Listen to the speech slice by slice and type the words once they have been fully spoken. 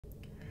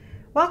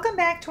Welcome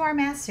back to our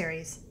math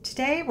series.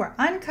 Today we're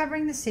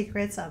uncovering the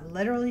secrets of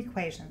literal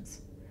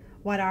equations.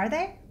 What are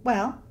they?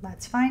 Well,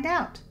 let's find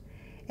out.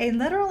 A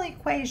literal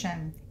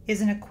equation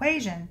is an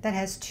equation that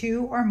has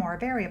two or more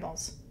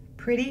variables.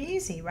 Pretty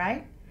easy,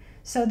 right?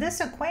 So this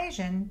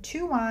equation,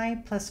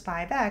 2y plus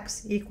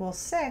 5x equals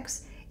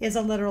 6, is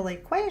a literal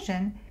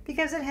equation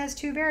because it has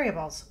two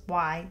variables,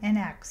 y and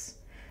x.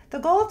 The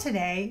goal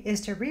today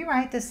is to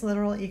rewrite this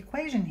literal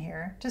equation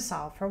here to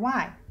solve for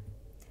y.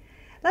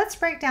 Let's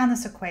break down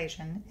this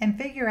equation and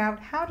figure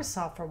out how to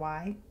solve for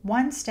y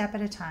one step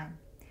at a time.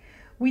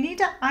 We need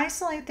to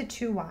isolate the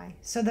 2y,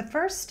 so the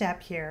first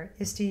step here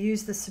is to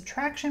use the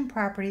subtraction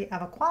property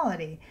of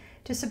equality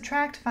to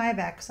subtract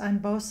 5x on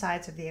both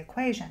sides of the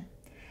equation.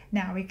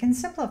 Now we can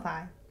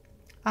simplify.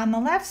 On the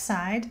left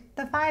side,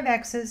 the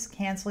 5x's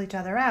cancel each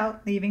other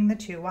out, leaving the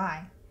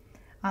 2y.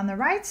 On the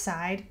right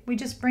side, we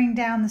just bring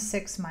down the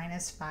 6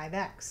 minus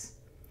 5x.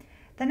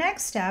 The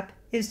next step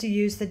is to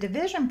use the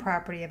division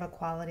property of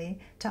equality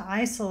to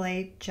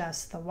isolate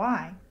just the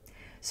y.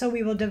 So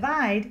we will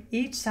divide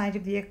each side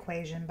of the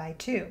equation by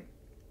 2.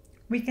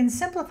 We can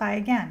simplify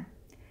again.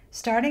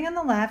 Starting on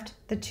the left,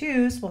 the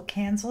 2's will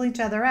cancel each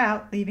other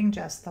out, leaving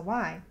just the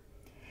y.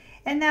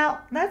 And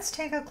now let's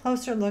take a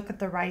closer look at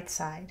the right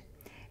side.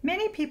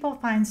 Many people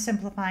find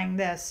simplifying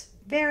this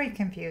very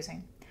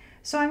confusing.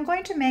 So I'm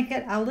going to make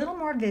it a little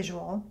more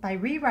visual by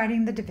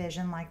rewriting the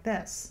division like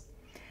this.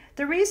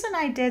 The reason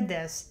I did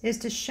this is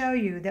to show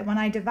you that when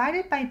I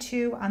divided by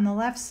 2 on the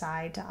left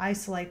side to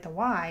isolate the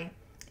y,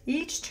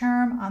 each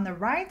term on the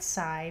right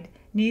side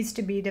needs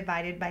to be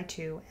divided by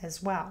 2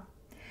 as well.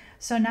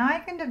 So now I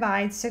can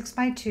divide 6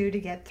 by 2 to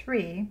get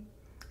 3,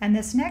 and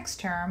this next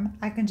term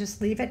I can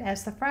just leave it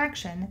as the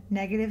fraction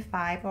negative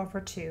 5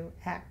 over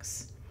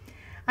 2x.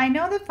 I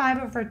know that 5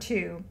 over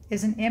 2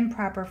 is an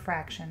improper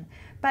fraction,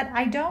 but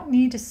I don't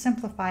need to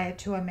simplify it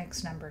to a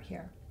mixed number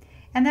here.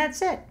 And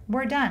that's it,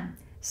 we're done.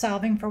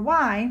 Solving for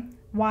y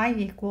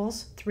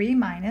equals 3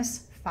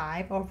 minus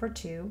 5 over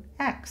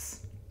 2x.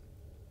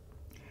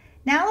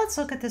 Now let's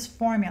look at this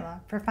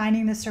formula for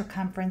finding the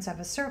circumference of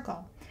a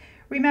circle.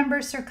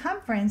 Remember,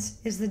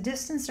 circumference is the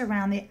distance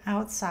around the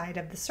outside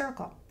of the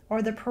circle,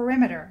 or the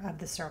perimeter of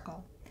the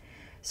circle.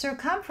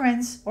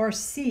 Circumference, or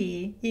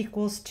c,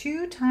 equals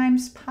 2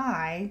 times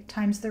pi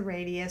times the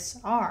radius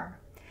r.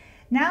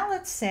 Now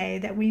let's say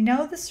that we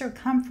know the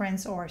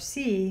circumference, or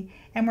c,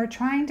 and we're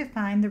trying to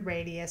find the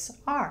radius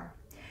r.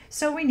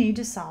 So we need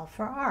to solve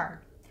for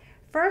r.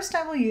 First,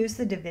 I will use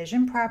the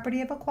division property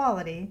of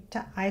equality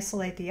to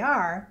isolate the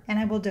r, and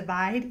I will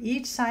divide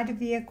each side of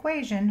the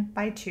equation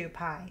by 2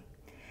 pi.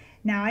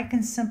 Now I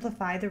can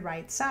simplify the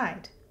right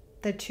side.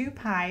 The 2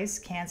 pi's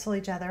cancel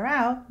each other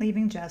out,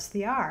 leaving just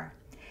the r.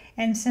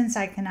 And since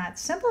I cannot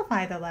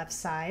simplify the left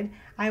side,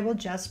 I will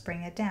just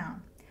bring it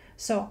down.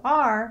 So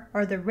r,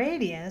 or the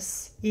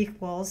radius,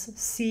 equals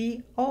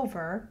c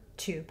over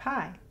 2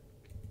 pi.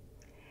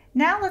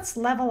 Now let's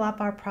level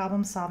up our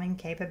problem-solving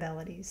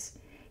capabilities.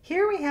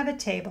 Here we have a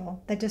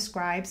table that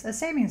describes a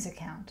savings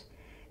account.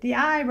 The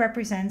I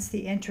represents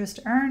the interest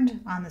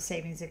earned on the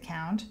savings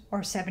account,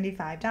 or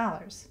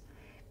 $75.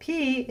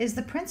 P is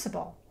the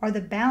principal, or the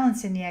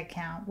balance in the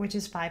account, which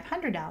is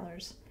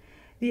 $500.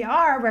 The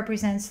R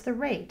represents the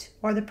rate,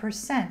 or the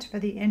percent for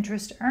the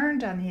interest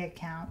earned on the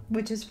account,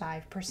 which is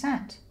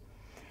 5%.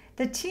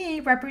 The T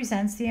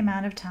represents the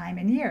amount of time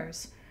in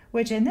years,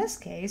 which in this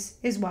case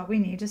is what we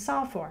need to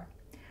solve for.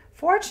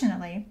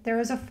 Fortunately, there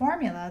is a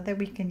formula that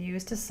we can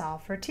use to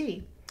solve for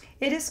t.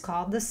 It is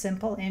called the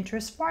simple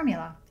interest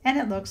formula, and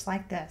it looks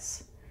like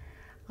this.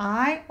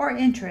 I, or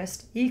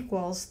interest,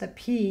 equals the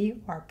P,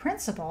 or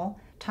principal,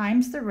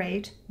 times the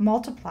rate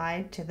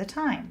multiplied to the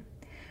time.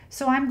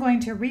 So I'm going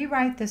to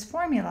rewrite this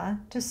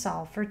formula to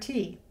solve for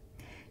t.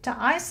 To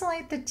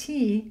isolate the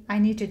t, I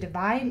need to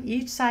divide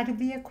each side of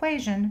the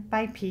equation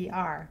by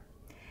PR.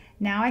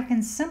 Now I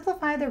can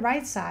simplify the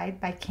right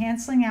side by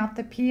canceling out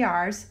the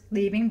PR's,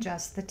 leaving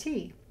just the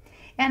t.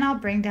 And I'll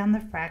bring down the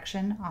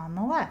fraction on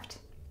the left.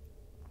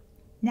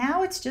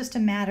 Now it's just a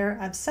matter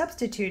of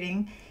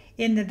substituting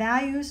in the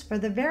values for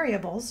the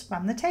variables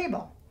from the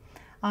table.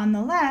 On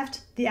the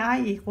left, the I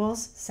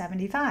equals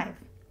 75.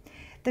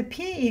 The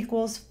P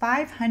equals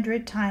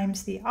 500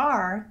 times the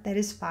R, that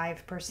is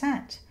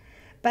 5%.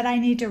 But I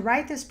need to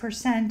write this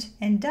percent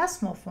in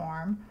decimal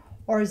form,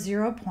 or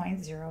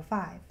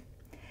 0.05.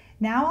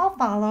 Now I'll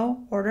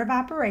follow order of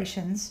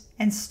operations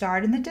and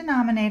start in the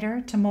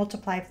denominator to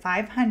multiply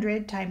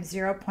 500 times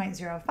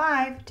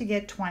 0.05 to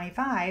get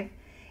 25,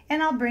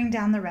 and I'll bring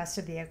down the rest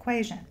of the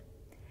equation.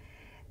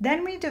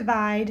 Then we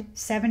divide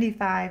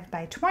 75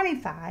 by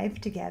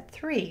 25 to get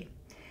 3.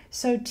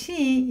 So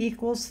t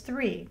equals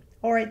 3,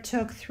 or it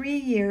took 3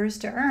 years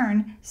to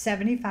earn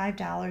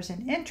 $75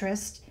 in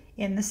interest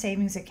in the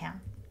savings account.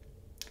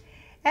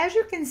 As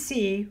you can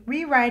see,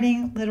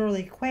 rewriting literal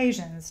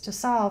equations to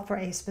solve for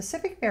a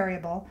specific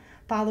variable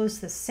follows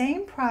the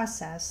same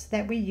process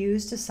that we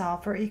use to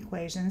solve for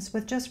equations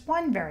with just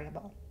one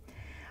variable.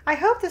 I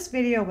hope this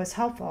video was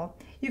helpful.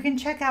 You can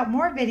check out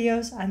more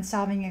videos on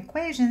solving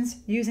equations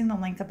using the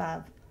link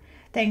above.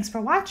 Thanks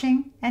for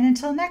watching, and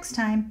until next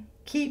time,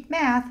 keep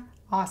math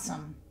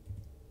awesome.